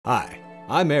Hi,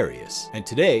 I'm Arius, and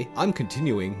today I'm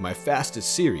continuing my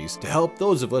fastest series to help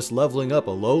those of us leveling up a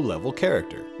low-level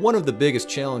character. One of the biggest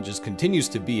challenges continues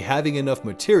to be having enough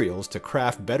materials to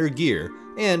craft better gear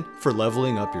and for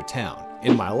leveling up your town.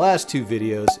 In my last two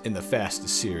videos in the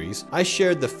fastest series, I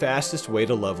shared the fastest way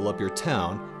to level up your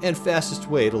town and fastest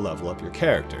way to level up your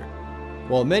character.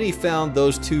 While many found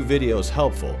those two videos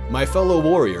helpful, my fellow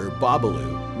warrior,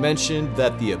 Babalu, mentioned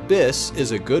that the Abyss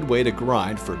is a good way to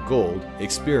grind for gold,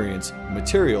 experience,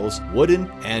 materials,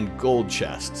 wooden, and gold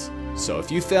chests. So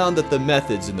if you found that the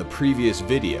methods in the previous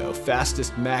video,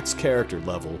 fastest max character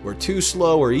level, were too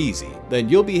slow or easy, then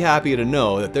you'll be happy to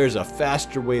know that there's a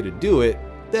faster way to do it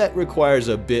that requires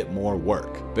a bit more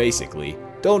work. Basically,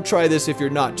 don't try this if you're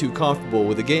not too comfortable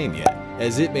with the game yet,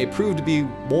 as it may prove to be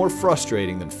more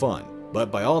frustrating than fun. But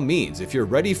by all means, if you're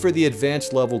ready for the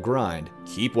advanced level grind,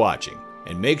 keep watching.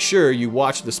 And make sure you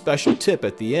watch the special tip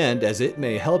at the end, as it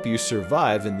may help you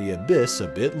survive in the Abyss a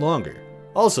bit longer.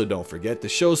 Also, don't forget to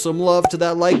show some love to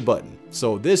that like button,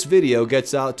 so this video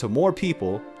gets out to more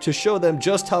people to show them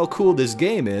just how cool this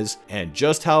game is and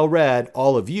just how rad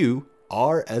all of you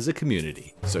are as a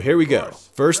community. So here we go.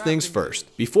 First things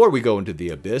first. Before we go into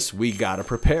the Abyss, we gotta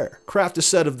prepare. Craft a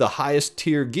set of the highest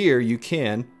tier gear you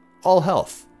can, all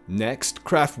health. Next,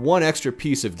 craft one extra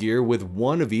piece of gear with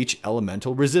one of each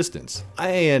elemental resistance.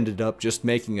 I ended up just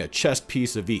making a chest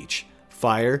piece of each: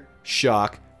 fire,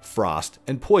 shock, frost,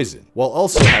 and poison, while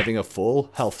also having a full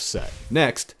health set.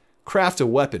 Next, craft a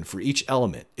weapon for each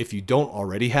element if you don't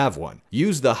already have one.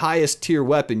 Use the highest tier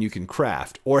weapon you can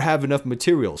craft or have enough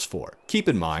materials for. Keep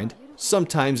in mind,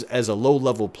 sometimes as a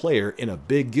low-level player in a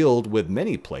big guild with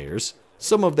many players,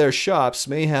 some of their shops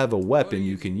may have a weapon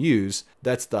you can use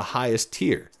that's the highest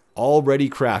tier, already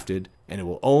crafted, and it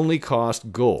will only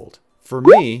cost gold. For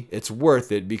me, it's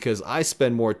worth it because I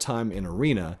spend more time in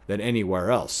arena than anywhere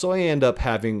else, so I end up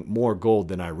having more gold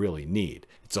than I really need.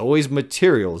 It's always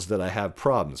materials that I have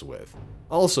problems with.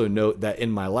 Also note that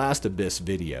in my last Abyss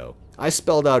video, I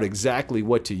spelled out exactly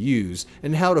what to use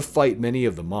and how to fight many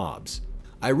of the mobs.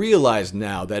 I realize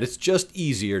now that it's just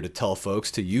easier to tell folks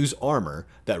to use armor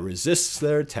that resists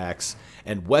their attacks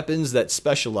and weapons that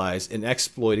specialize in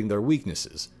exploiting their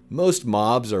weaknesses. Most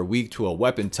mobs are weak to a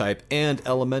weapon type and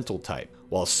elemental type,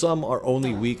 while some are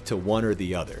only weak to one or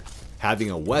the other.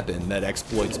 Having a weapon that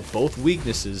exploits both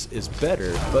weaknesses is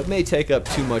better, but may take up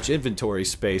too much inventory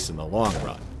space in the long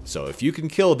run. So if you can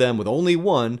kill them with only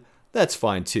one, that's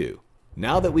fine too.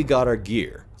 Now that we got our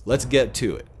gear, let's get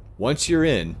to it. Once you're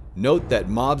in, note that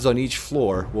mobs on each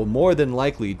floor will more than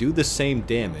likely do the same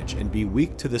damage and be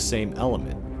weak to the same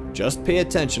element. Just pay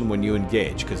attention when you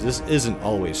engage, because this isn't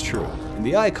always true, and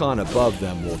the icon above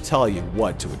them will tell you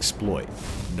what to exploit.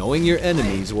 Knowing your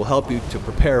enemies will help you to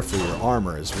prepare for your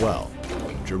armor as well.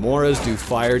 Dremoras do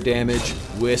fire damage,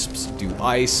 wisps do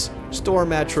ice,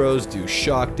 storm atros do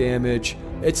shock damage.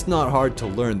 It's not hard to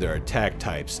learn their attack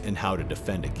types and how to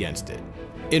defend against it.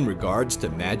 In regards to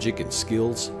magic and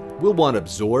skills, we'll want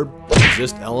Absorb,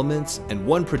 Resist Elements, and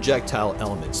one projectile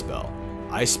element spell.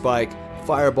 Ice Spike,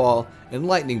 Fireball, and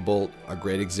Lightning Bolt are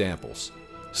great examples.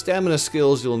 Stamina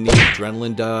skills, you'll need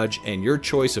Adrenaline Dodge and your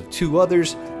choice of two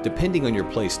others depending on your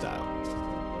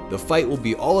playstyle. The fight will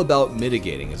be all about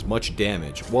mitigating as much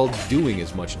damage while doing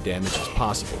as much damage as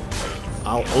possible.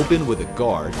 I'll open with a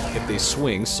guard if they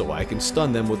swing so I can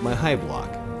stun them with my high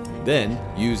block. Then,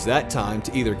 use that time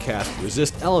to either cast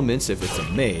Resist Elements if it's a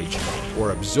mage, or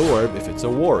Absorb if it's a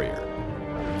warrior.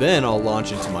 Then I'll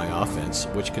launch into my offense,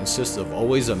 which consists of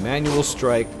always a manual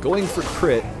strike going for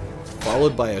crit,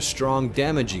 followed by a strong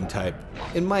damaging type.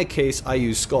 In my case, I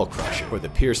use Skull Crush, or the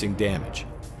piercing damage.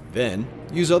 Then,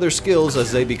 use other skills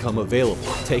as they become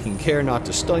available, taking care not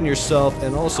to stun yourself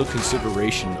and also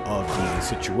consideration of the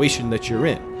situation that you're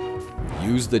in.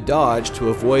 Use the dodge to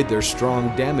avoid their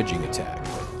strong damaging attack.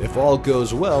 If all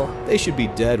goes well, they should be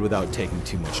dead without taking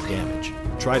too much damage.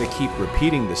 Try to keep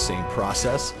repeating the same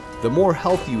process. The more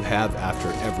health you have after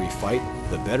every fight,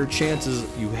 the better chances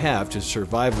you have to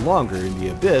survive longer in the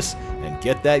Abyss and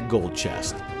get that gold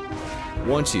chest.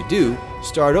 Once you do,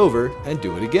 start over and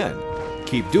do it again.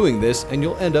 Keep doing this and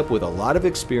you'll end up with a lot of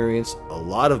experience, a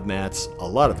lot of mats, a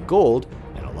lot of gold,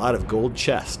 and a lot of gold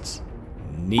chests.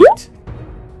 Neat.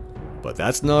 But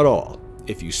that's not all.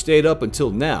 If you stayed up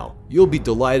until now, you'll be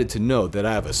delighted to know that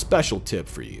I have a special tip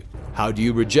for you. How do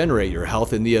you regenerate your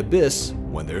health in the Abyss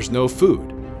when there's no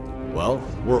food? Well,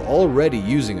 we're already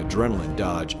using Adrenaline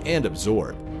Dodge and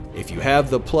Absorb. If you have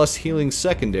the plus healing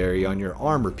secondary on your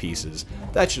armor pieces,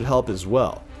 that should help as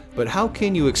well. But how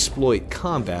can you exploit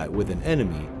combat with an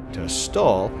enemy to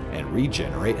stall and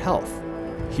regenerate health?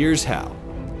 Here's how.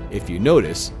 If you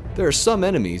notice, There are some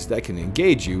enemies that can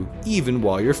engage you even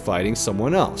while you're fighting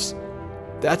someone else.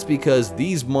 That's because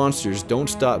these monsters don't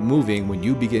stop moving when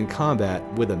you begin combat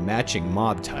with a matching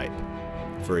mob type.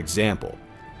 For example,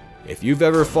 if you've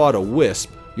ever fought a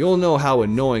wisp, you'll know how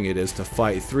annoying it is to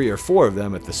fight 3 or 4 of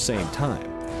them at the same time.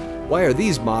 Why are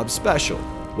these mobs special?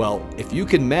 Well, if you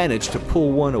can manage to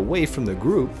pull one away from the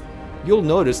group, you'll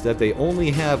notice that they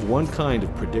only have one kind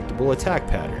of predictable attack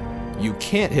pattern. You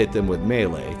can't hit them with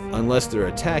melee unless they're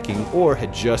attacking or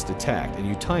had just attacked and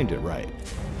you timed it right.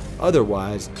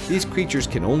 Otherwise, these creatures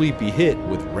can only be hit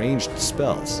with ranged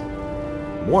spells.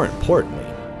 More importantly,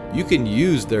 you can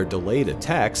use their delayed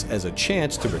attacks as a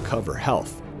chance to recover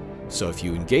health. So if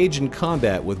you engage in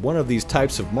combat with one of these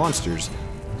types of monsters,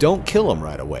 don't kill them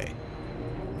right away.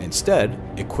 Instead,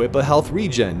 equip a health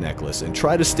regen necklace and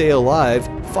try to stay alive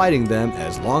fighting them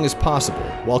as long as possible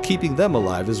while keeping them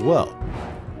alive as well.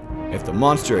 If the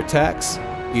monster attacks,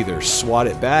 either swat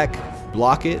it back,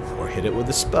 block it, or hit it with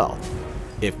a spell,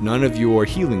 if none of your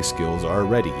healing skills are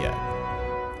ready yet.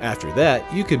 After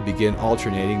that, you can begin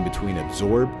alternating between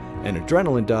absorb and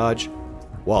adrenaline dodge,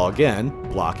 while again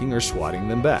blocking or swatting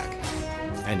them back.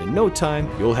 And in no time,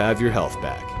 you'll have your health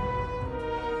back.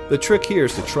 The trick here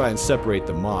is to try and separate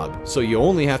the mob, so you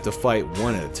only have to fight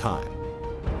one at a time.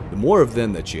 The more of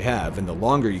them that you have, and the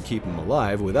longer you keep them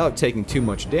alive without taking too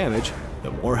much damage,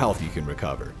 the more health you can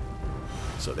recover.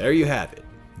 So there you have it.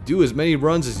 Do as many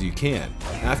runs as you can.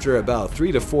 After about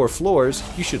 3 to 4 floors,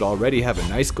 you should already have a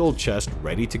nice gold chest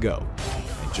ready to go.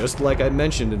 And just like I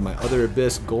mentioned in my other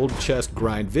Abyss gold chest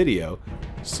grind video,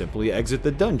 simply exit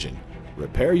the dungeon,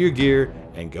 repair your gear,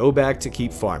 and go back to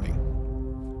keep farming.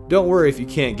 Don't worry if you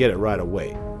can't get it right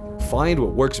away. Find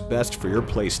what works best for your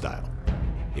playstyle.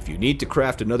 If you need to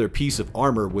craft another piece of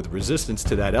armor with resistance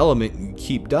to that element you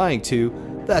keep dying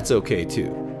to, that's okay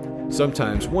too.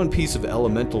 Sometimes one piece of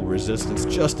elemental resistance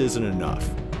just isn't enough.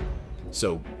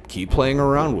 So keep playing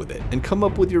around with it and come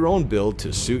up with your own build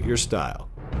to suit your style.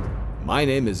 My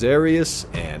name is Arius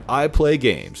and I play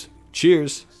games.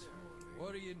 Cheers!